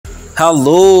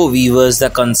Hello, viewers. The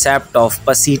concept of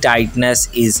pussy tightness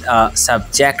is a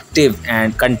subjective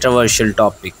and controversial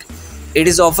topic. It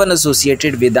is often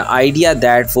associated with the idea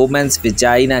that women's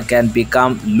vagina can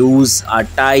become loose or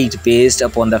tight based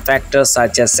upon the factors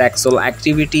such as sexual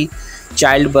activity,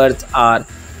 childbirth, or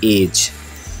age.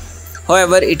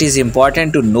 However, it is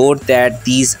important to note that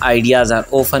these ideas are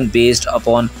often based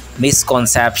upon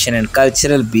misconception and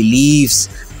cultural beliefs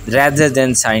rather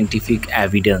than scientific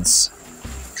evidence.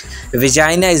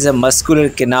 Vagina is a muscular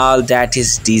canal that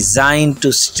is designed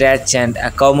to stretch and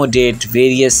accommodate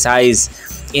various sizes,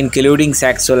 including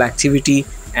sexual activity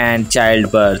and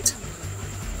childbirth.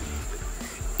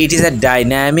 It is a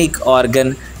dynamic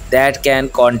organ that can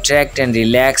contract and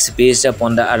relax based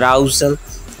upon the arousal,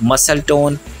 muscle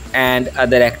tone, and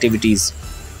other activities.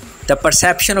 The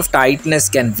perception of tightness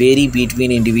can vary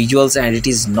between individuals, and it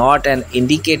is not an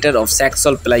indicator of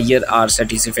sexual pleasure or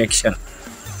satisfaction.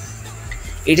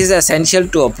 It is essential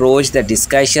to approach the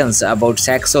discussions about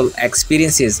sexual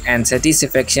experiences and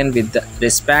satisfaction with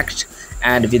respect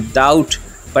and without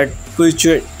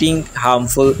perpetuating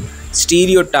harmful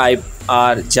stereotype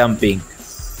or jumping.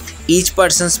 Each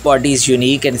person's body is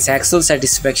unique and sexual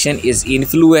satisfaction is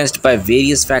influenced by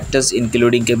various factors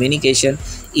including communication,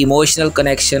 emotional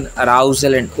connection,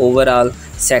 arousal, and overall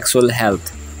sexual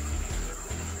health.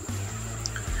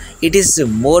 It is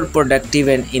more productive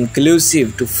and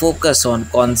inclusive to focus on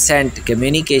consent,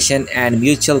 communication, and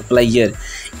mutual pleasure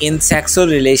in sexual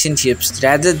relationships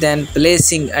rather than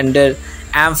placing under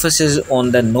emphasis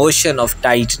on the notion of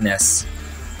tightness.